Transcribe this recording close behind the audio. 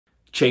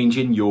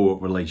Changing your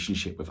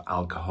relationship with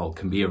alcohol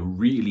can be a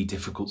really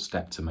difficult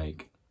step to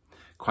make.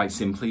 Quite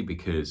simply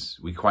because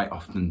we quite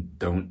often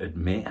don't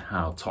admit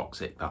how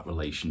toxic that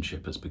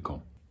relationship has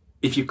become.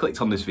 If you've clicked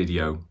on this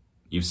video,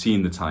 you've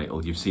seen the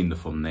title, you've seen the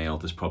thumbnail,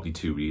 there's probably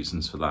two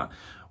reasons for that.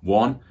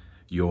 One,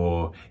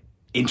 you're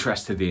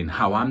interested in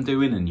how I'm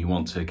doing and you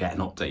want to get an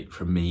update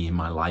from me in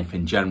my life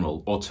in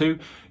general. Or two,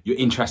 you're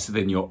interested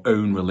in your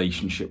own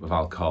relationship with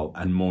alcohol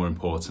and more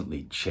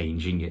importantly,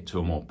 changing it to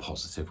a more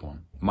positive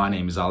one. My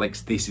name is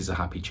Alex, this is A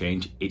Happy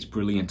Change. It's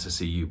brilliant to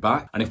see you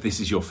back. And if this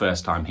is your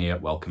first time here,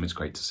 welcome, it's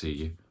great to see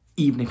you.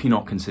 Even if you're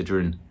not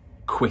considering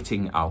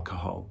quitting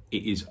alcohol,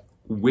 it is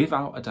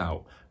without a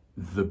doubt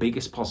the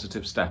biggest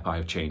positive step I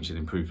have changed in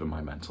improving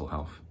my mental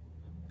health.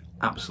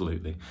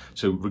 Absolutely.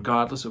 So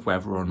regardless of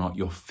whether or not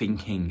you're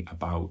thinking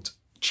about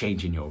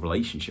changing your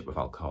relationship with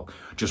alcohol,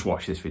 just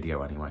watch this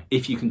video anyway.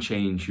 If you can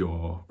change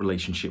your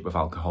relationship with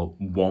alcohol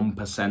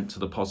 1% to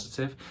the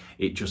positive,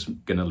 it's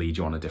just going to lead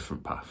you on a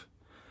different path.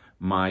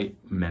 My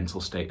mental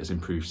state has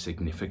improved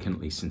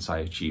significantly since I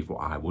achieved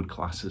what I would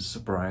class as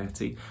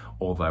sobriety,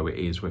 although it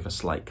is with a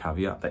slight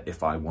caveat that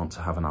if I want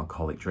to have an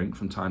alcoholic drink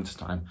from time to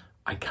time,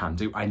 I can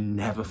do. I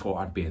never thought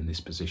I'd be in this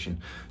position.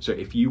 So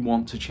if you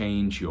want to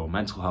change your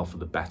mental health for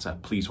the better,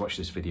 please watch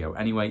this video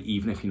anyway,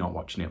 even if you're not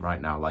watching it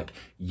right now. Like,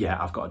 yeah,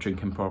 I've got a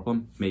drinking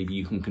problem. Maybe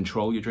you can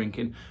control your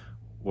drinking.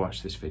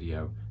 Watch this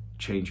video,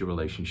 change your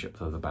relationship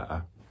for the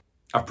better.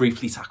 I've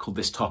briefly tackled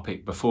this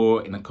topic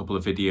before in a couple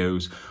of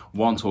videos,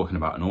 one talking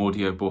about an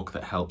audiobook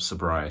that helps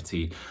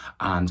sobriety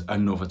and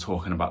another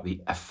talking about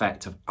the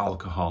effect of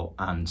alcohol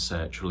and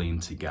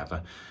sertraline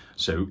together.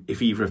 So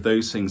if either of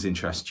those things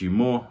interest you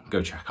more,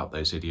 go check out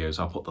those videos.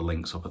 I'll put the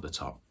links up at the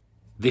top.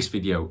 This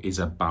video is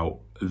about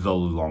the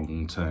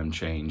long-term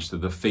change, so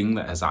the thing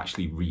that has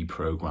actually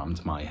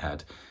reprogrammed my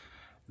head.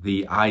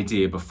 The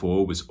idea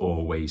before was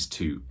always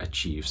to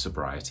achieve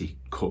sobriety,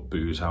 cut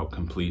booze out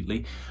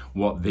completely.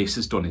 What this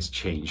has done is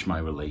change my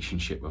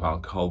relationship with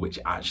alcohol, which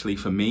actually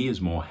for me is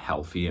more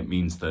healthy. It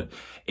means that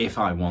if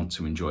I want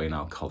to enjoy an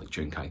alcoholic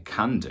drink, I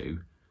can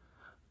do,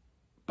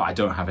 but I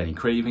don't have any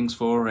cravings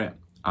for it.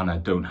 And I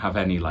don't have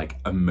any like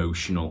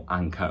emotional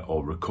anchor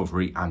or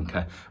recovery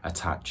anchor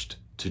attached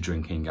to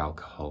drinking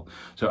alcohol.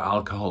 So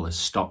alcohol has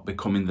stopped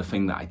becoming the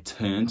thing that I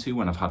turn to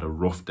when I've had a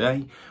rough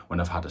day, when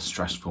I've had a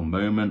stressful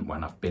moment,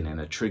 when I've been in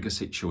a trigger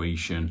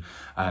situation.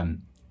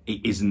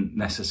 It isn't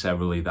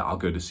necessarily that I'll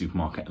go to the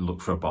supermarket and look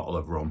for a bottle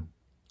of rum.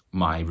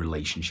 My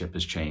relationship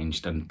has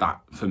changed, and that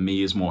for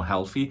me is more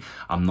healthy.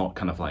 I'm not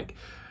kind of like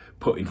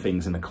putting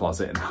things in a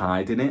closet and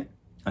hiding it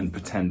and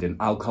pretending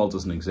alcohol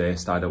doesn't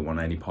exist, I don't want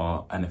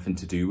anything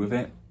to do with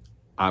it.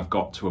 I've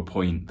got to a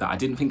point that I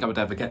didn't think I would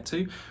ever get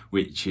to,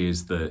 which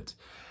is that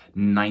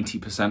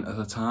 90% of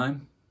the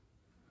time,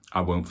 I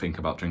won't think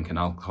about drinking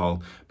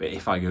alcohol, but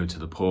if I go to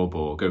the pub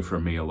or go for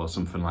a meal or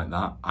something like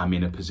that, I'm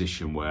in a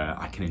position where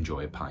I can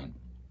enjoy a pint.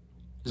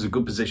 It's a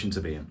good position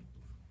to be in.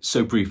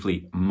 So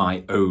briefly,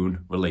 my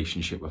own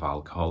relationship with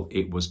alcohol,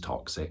 it was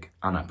toxic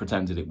and I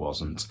pretended it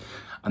wasn't.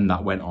 And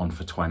that went on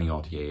for 20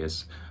 odd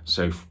years.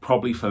 So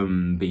probably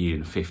from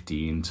being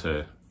 15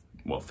 to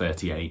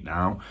 38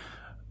 now,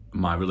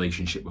 my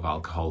relationship with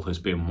alcohol has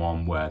been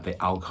one where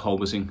the alcohol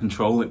was in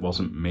control, it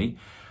wasn't me.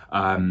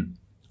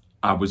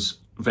 I was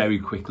very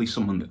quickly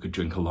someone that could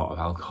drink a lot of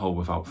alcohol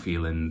without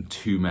feeling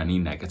too many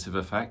negative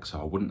effects.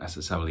 So I wouldn't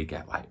necessarily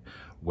get like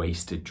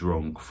wasted,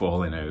 drunk,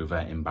 falling over,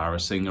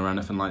 embarrassing or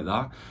anything like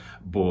that.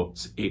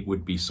 But it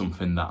would be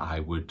something that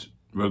I would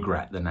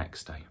regret the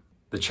next day.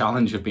 The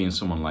challenge of being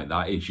someone like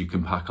that is you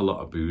can pack a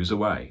lot of booze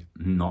away,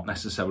 not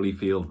necessarily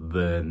feel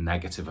the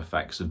negative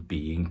effects of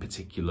being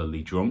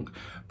particularly drunk,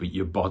 but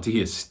your body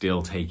is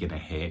still taking a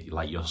hit,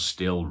 like you're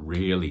still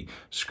really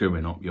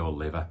screwing up your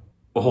liver.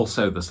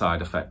 Also, the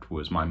side effect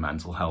was my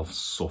mental health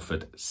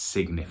suffered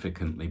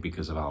significantly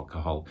because of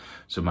alcohol.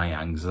 So my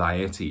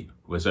anxiety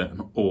was at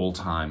an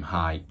all-time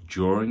high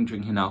during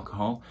drinking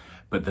alcohol,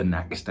 but the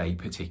next day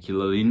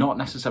particularly, not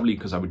necessarily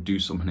because I would do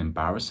something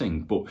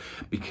embarrassing, but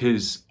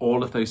because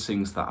all of those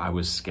things that I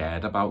was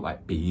scared about,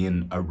 like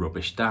being a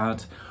rubbish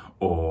dad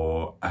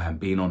or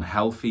being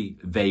unhealthy,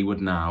 they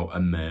would now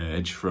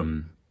emerge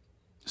from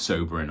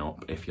sobering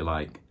up, if you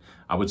like.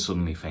 I would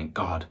suddenly think,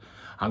 God,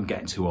 I'm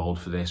getting too old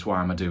for this.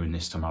 Why am I doing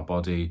this to my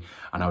body?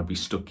 And I would be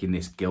stuck in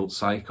this guilt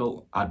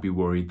cycle. I'd be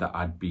worried that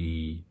I'd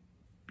be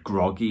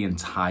groggy and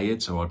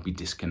tired, so I'd be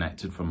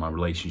disconnected from my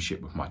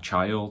relationship with my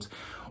child.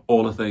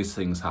 All of those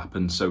things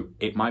happen. So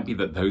it might be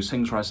that those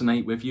things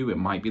resonate with you. It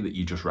might be that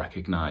you just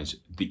recognize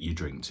that you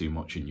drink too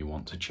much and you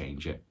want to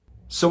change it.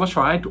 So I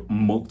tried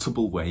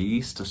multiple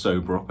ways to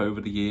sober up over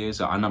the years,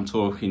 and I'm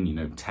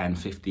talking, 10,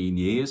 15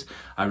 years.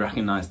 I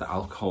recognised that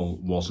alcohol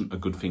wasn't a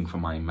good thing for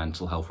my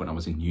mental health when I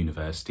was in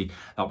university.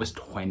 That was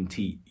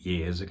 20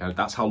 years ago.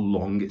 That's how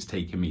long it's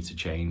taken me to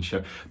change.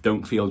 So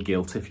don't feel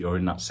guilt if you're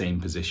in that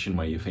same position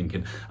where you're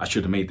thinking, I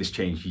should have made this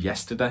change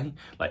yesterday.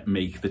 Like,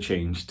 make the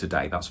change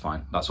today. That's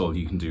fine. That's all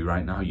you can do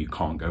right now. You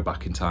can't go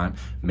back in time.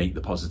 Make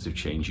the positive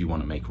change you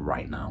want to make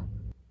right now.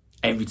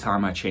 Every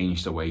time I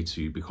changed a way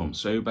to become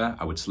sober,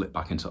 I would slip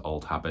back into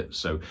old habits.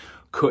 So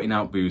cutting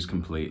out booze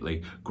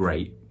completely,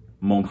 great.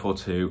 Month or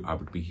two, I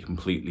would be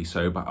completely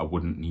sober. I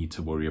wouldn't need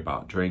to worry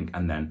about drink.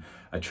 And then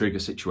a trigger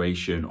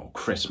situation or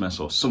Christmas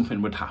or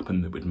something would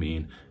happen that would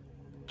mean,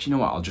 do you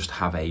know what, I'll just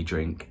have a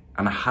drink.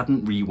 And I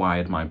hadn't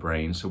rewired my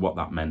brain. So what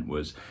that meant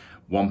was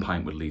 1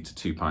 pint would lead to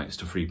 2 pints,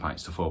 to 3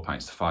 pints, to 4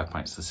 pints, to 5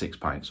 pints, to 6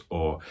 pints,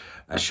 or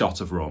a shot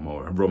of rum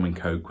or a rum and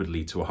coke would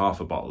lead to a half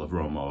a bottle of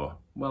rum, or,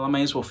 well, I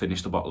may as well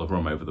finish the bottle of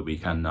rum over the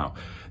weekend now.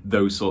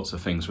 Those sorts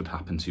of things would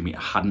happen to me.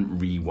 I hadn't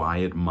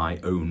rewired my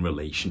own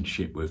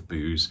relationship with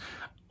booze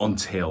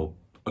until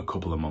a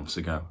couple of months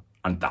ago.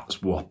 And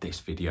that's what this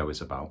video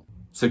is about.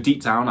 So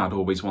deep down, I'd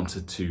always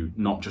wanted to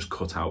not just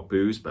cut out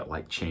booze, but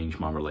like change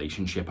my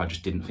relationship. I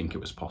just didn't think it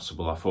was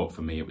possible. I thought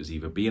for me, it was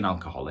either be an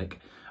alcoholic,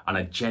 and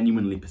I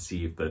genuinely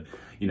perceived that,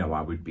 you know,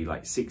 I would be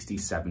like 60,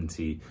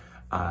 70,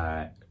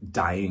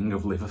 dying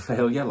of liver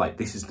failure. Like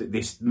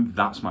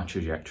that's my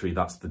trajectory.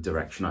 That's the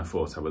direction I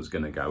thought I was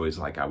going to go, is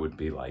like, I would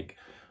be like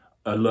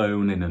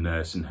alone in a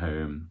nursing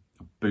home,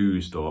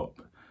 boozed up.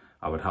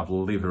 I would have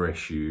liver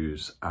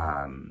issues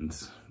and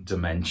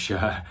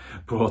dementia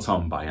brought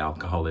on by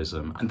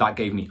alcoholism. And that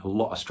gave me a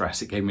lot of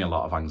stress. It gave me a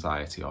lot of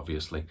anxiety,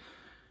 obviously.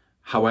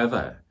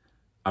 However,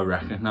 I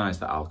recognize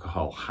that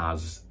alcohol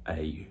has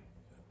a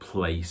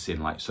place in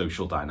like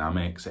social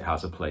dynamics. It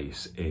has a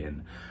place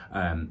in,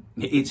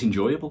 it's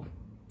enjoyable.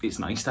 It's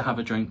nice to have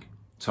a drink.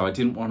 So I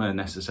didn't want to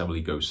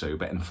necessarily go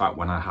sober. In fact,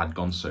 when I had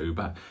gone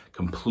sober,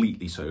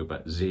 completely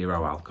sober,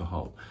 zero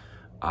alcohol,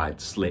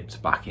 I'd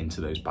slipped back into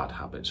those bad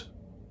habits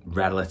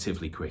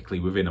relatively quickly,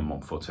 within a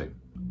month or two.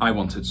 I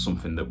wanted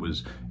something that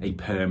was a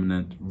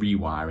permanent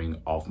rewiring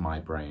of my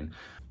brain.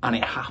 And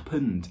it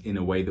happened in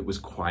a way that was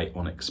quite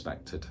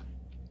unexpected.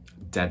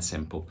 Dead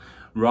simple.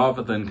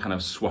 Rather than kind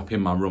of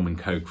swapping my rum and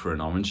coke for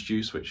an orange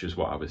juice, which is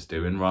what I was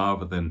doing,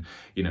 rather than,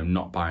 you know,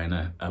 not buying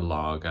a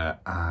lager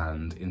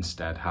and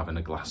instead having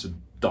a glass of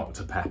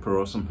Dr. Pepper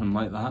or something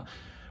like that,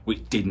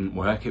 which didn't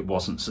work, it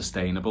wasn't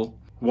sustainable.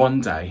 One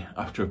day,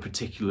 after a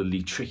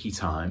particularly tricky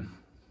time,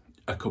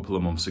 a couple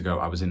of months ago,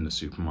 I was in the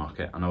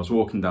supermarket and I was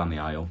walking down the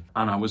aisle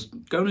and I was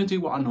going to do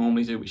what I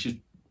normally do, which is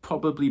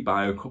probably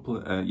buy a couple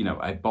of, you know,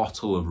 a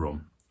bottle of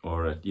rum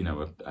or a, you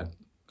know,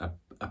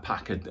 a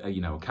pack of,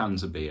 you know,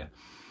 cans of beer.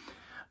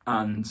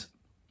 And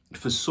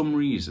for some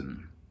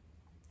reason,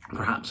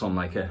 perhaps on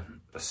like a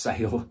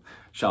sale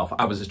shelf,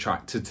 I was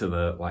attracted to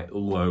the like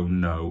low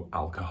no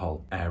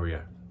alcohol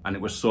area. And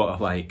it was sort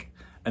of like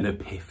an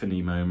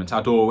epiphany moment.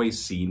 I'd always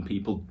seen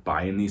people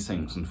buying these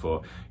things and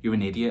thought, you're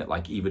an idiot,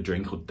 like either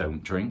drink or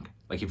don't drink.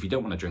 Like if you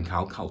don't want to drink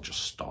alcohol,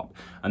 just stop.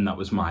 And that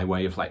was my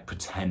way of like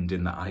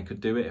pretending that I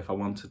could do it if I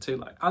wanted to.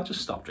 Like, I'll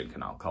just stop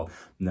drinking alcohol,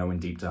 knowing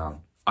deep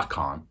down, I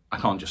can't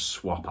just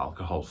swap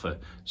alcohol for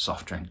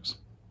soft drinks.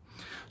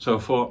 So I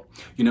thought,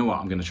 you know what,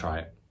 I'm going to try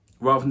it.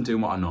 Rather than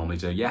doing what I normally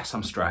do, yes,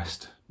 I'm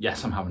stressed,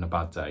 yes, I'm having a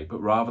bad day,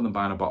 but rather than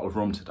buying a bottle of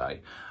rum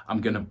today,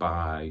 I'm going to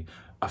buy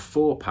a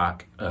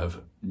 4-pack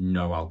of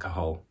no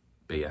alcohol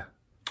beer.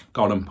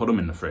 Got them, put them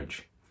in the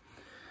fridge.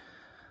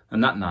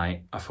 And that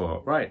night I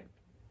thought, right,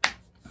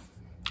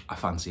 I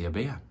fancy a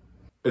beer.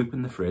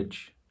 Opened the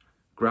fridge,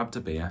 grabbed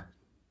a beer,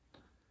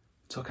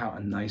 took out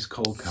a nice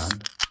cold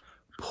can,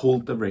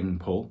 pulled the ring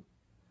pull,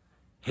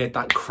 heard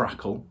that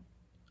crackle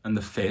and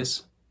the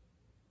fizz,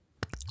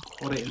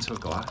 poured it into a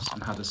glass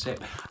and had a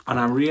sip. And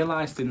I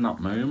realised in that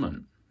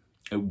moment,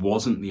 it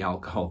wasn't the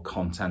alcohol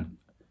content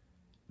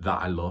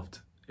that I loved.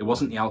 It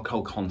wasn't the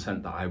alcohol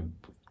content that I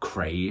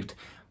craved.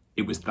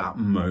 It was that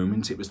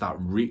moment, it was that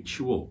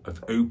ritual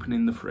of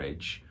opening the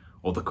fridge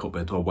or the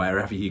cupboard or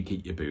wherever you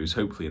keep your booze,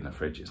 hopefully in the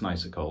fridge, it's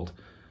nice and cold,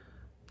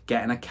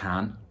 getting a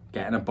can,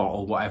 getting a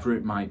bottle, whatever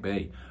it might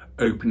be,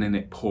 opening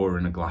it,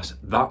 pouring a glass.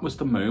 That was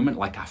the moment.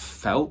 Like, I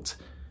felt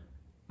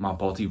my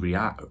body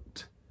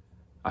react.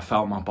 I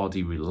felt my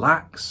body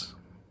relax.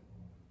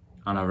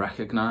 And I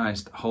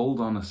recognised, hold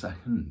on a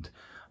second,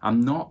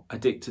 I'm not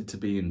addicted to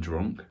being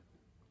drunk.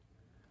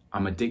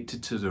 I'm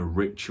addicted to the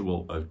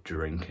ritual of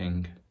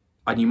drinking.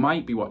 And you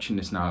might be watching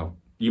this now,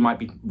 you might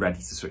be ready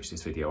to switch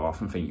this video off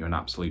and think you're an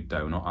absolute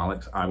donut,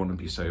 Alex, I want to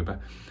be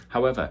sober.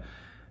 However,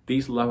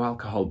 these low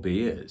alcohol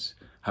beers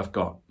have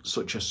got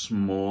such a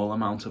small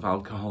amount of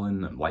alcohol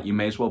in them. Like, you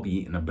may as well be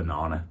eating a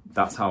banana.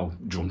 That's how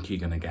drunk you're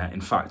gonna get.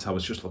 In fact, I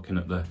was just looking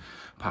at the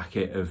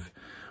packet of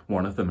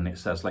one of them and it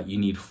says like you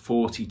need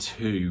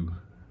 42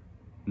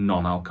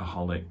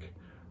 non-alcoholic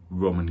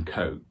rum and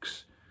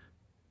cokes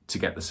to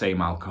get the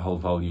same alcohol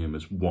volume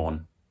as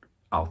one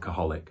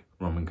alcoholic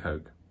rum and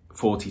coke.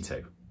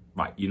 42.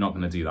 Right, you're not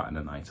going to do that in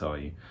a night, are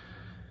you?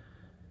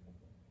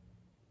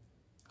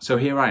 So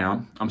here I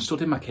am. I'm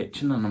stood in my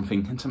kitchen and I'm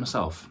thinking to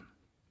myself,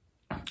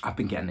 I've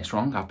been getting this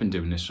wrong. I've been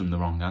doing this from the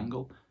wrong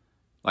angle.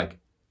 Like,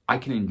 I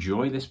can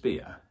enjoy this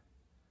beer.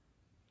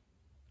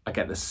 I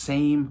get the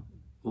same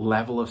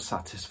level of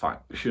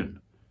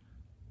satisfaction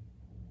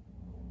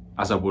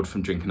as I would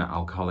from drinking an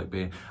alcoholic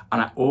beer.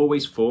 And I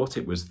always thought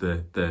it was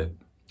the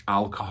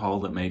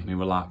alcohol that made me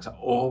relax. I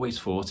always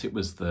thought it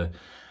was the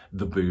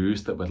the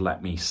booze that would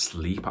let me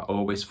sleep. I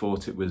always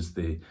thought it was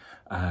the,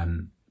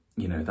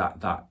 you know,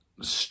 that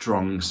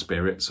strong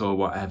spirits or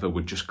whatever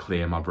would just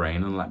clear my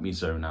brain and let me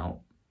zone out.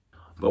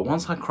 But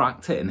once I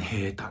cracked it and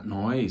heard that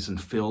noise and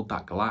filled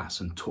that glass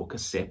and took a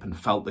sip and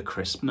felt the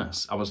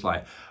crispness, I was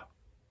like,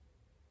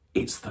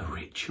 it's the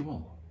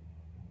ritual.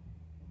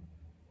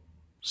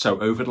 So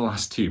over the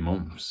last 2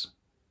 months,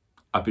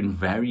 I've been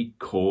very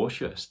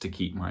cautious to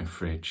keep my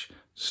fridge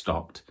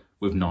stocked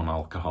with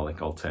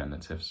non-alcoholic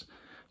alternatives.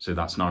 So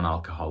that's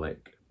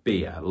non-alcoholic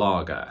beer,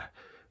 lager,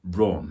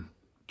 rum,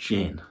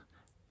 gin,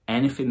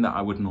 anything that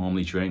I would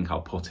normally drink,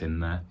 I'll put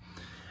in there.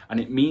 And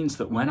it means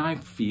that when I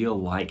feel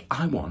like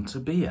I want a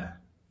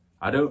beer,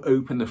 I don't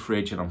open the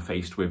fridge and I'm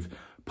faced with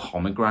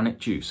pomegranate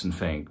juice and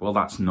think, well,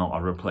 that's not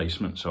a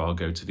replacement, so I'll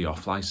go to the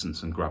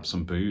off-license and grab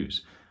some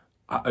booze.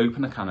 I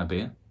open a can of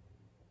beer.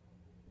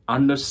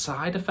 And the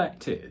side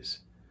effect is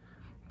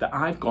that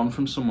I've gone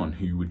from someone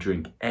who would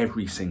drink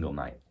every single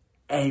night.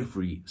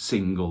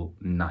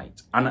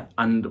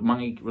 And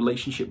my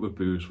relationship with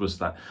booze was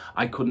that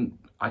I could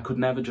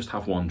never just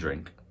have one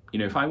drink. You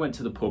know, if I went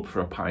to the pub for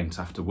a pint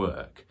after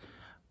work,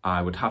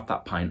 I would have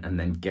that pint and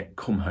then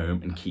come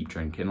home and keep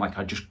drinking. Like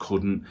I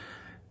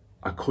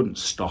couldn't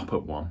stop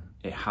at one.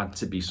 It had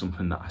to be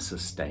something that I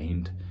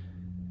sustained.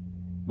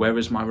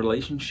 Whereas my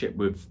relationship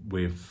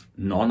with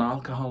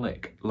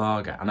non-alcoholic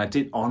lager, and I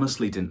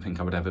honestly didn't think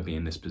I would ever be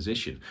in this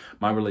position.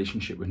 My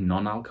relationship with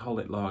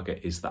non-alcoholic lager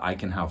is that I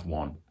can have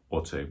one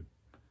or two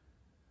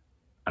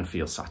and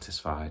feel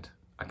satisfied.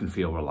 I can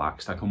feel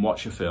relaxed. I can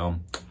watch a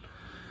film,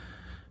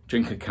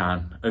 drink a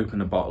can, open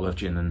a bottle of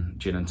gin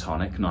and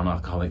tonic,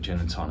 non-alcoholic gin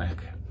and tonic,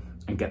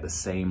 and get the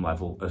same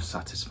level of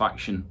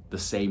satisfaction, the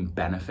same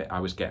benefit I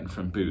was getting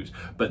from booze,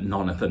 but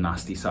none of the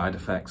nasty side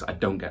effects. I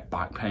don't get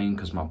back pain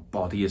because my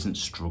body isn't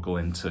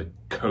struggling to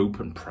cope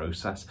and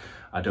process.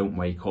 I don't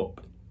wake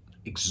up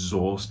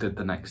exhausted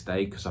the next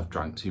day because I've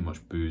drank too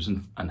much booze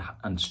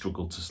and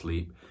struggled to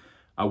sleep.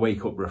 I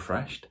wake up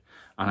refreshed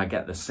and I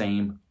get the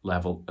same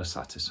level of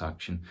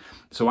satisfaction.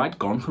 So I'd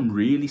gone from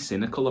really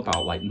cynical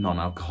about like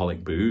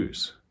non-alcoholic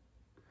booze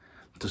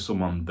to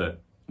someone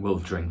that will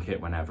drink it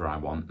whenever I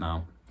want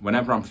now.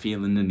 Whenever I'm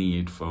feeling the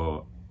need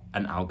for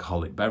an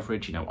alcoholic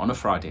beverage, you know, on a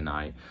Friday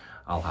night,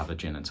 I'll have a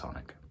gin and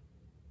tonic.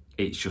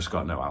 It's just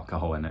got no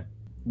alcohol in it.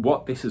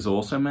 What this has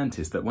also meant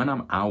is that when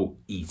I'm out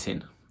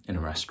eating in a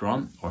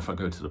restaurant or if I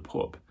go to the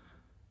pub,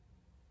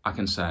 I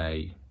can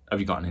say, have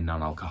you got any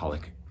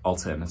non-alcoholic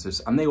alternatives?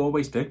 And they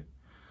always do.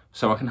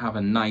 So I can have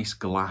a nice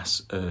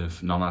glass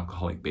of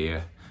non-alcoholic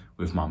beer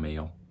with my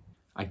meal.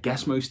 I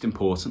guess most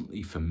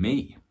importantly for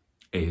me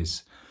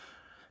is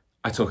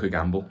I took a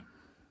gamble.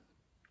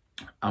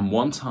 And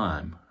one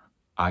time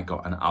I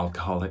got an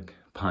alcoholic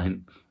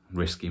pint,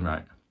 risky,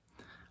 right?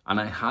 And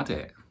I had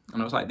it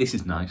and I was like, this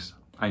is nice.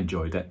 I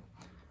enjoyed it.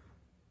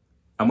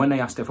 And when they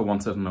asked if I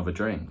wanted another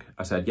drink,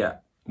 I said, yeah,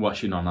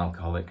 what's your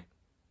non-alcoholic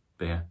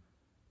beer?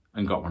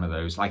 And got one of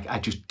those. Like I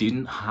just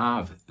didn't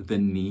have the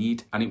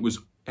need. And it was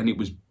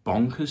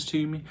bonkers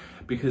to me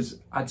because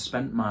I'd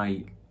spent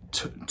my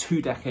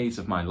 2 decades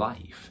of my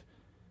life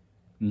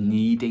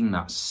needing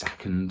that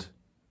second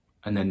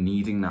and then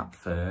needing that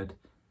third.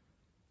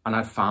 And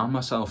I found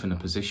myself in a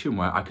position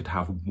where I could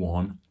have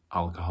one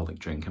alcoholic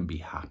drink and be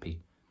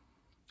happy.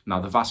 Now,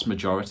 the vast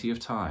majority of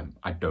time,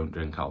 I don't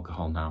drink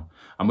alcohol now.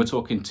 And we're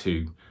talking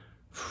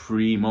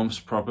 2-3 months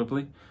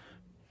probably.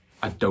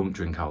 I don't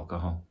drink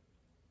alcohol.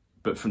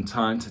 But from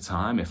time to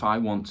time, if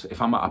I'm at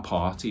a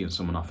party and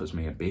someone offers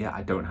me a beer,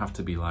 I don't have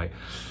to be like,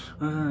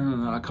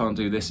 I can't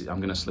do this. I'm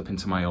going to slip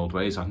into my old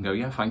ways. I can go,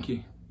 yeah, thank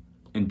you.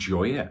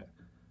 Enjoy it.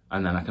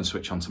 And then I can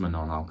switch on to my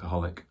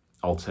non-alcoholic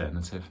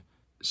alternative.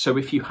 So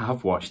if you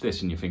have watched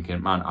this and you're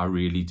thinking, man, I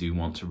really do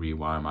want to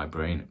rewire my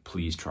brain,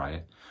 please try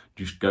it.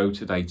 Just go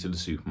today to the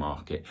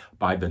supermarket,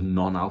 buy the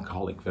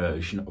non-alcoholic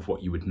version of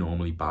what you would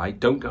normally buy.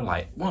 Don't go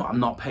like, well, I'm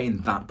not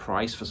paying that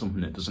price for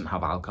something that doesn't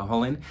have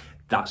alcohol in.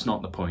 That's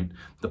not the point.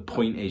 The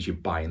point is you're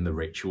buying the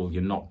ritual.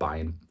 You're not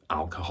buying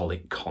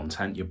alcoholic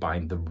content. You're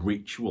buying the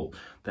ritual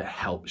that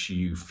helps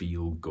you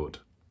feel good,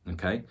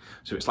 okay?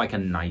 So it's like a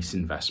nice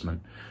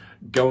investment.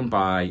 Go and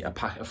buy a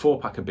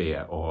 4-pack of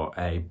beer or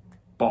a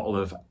bottle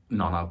of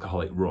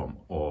non-alcoholic rum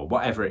or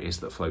whatever it is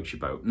that floats your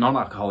boat.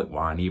 Non-alcoholic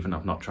wine, even,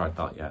 I've not tried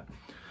that yet.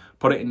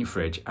 Put it in your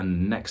fridge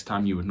and next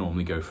time you would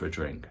normally go for a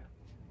drink,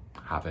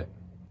 have it.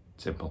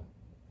 Simple.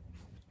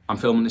 I'm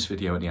filming this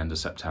video at the end of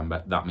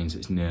September. That means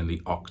it's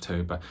nearly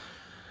October.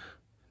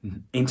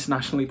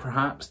 Internationally,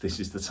 perhaps, this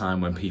is the time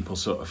when people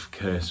sort of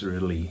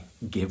cursorily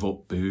give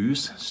up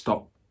booze.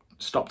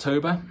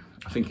 Stoptober,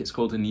 I think it's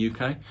called in the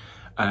UK.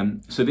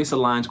 So this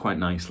aligns quite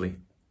nicely.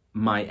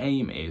 My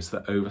aim is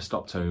that over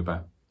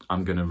Stoptober,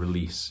 I'm going to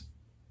release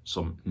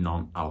some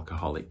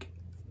non-alcoholic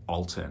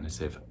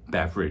alternative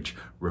beverage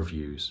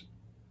reviews.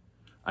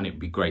 And it'd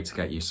be great to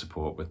get your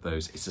support with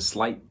those. It's a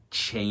slight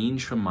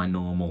change from my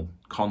normal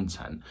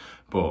content,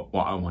 but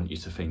what I want you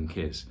to think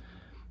is,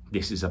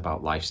 this is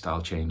about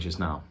lifestyle changes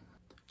now.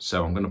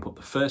 So I'm going to put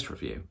the first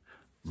review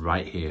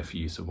right here for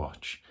you to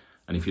watch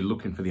And if you're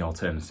looking for the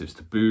alternatives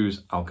to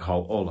booze,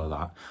 alcohol, all of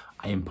that,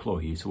 I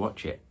implore you to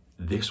watch it.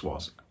 This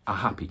was a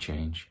happy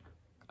change,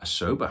 a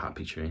sober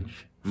happy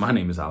change. My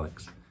name is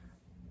Alex.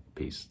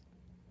 Peace.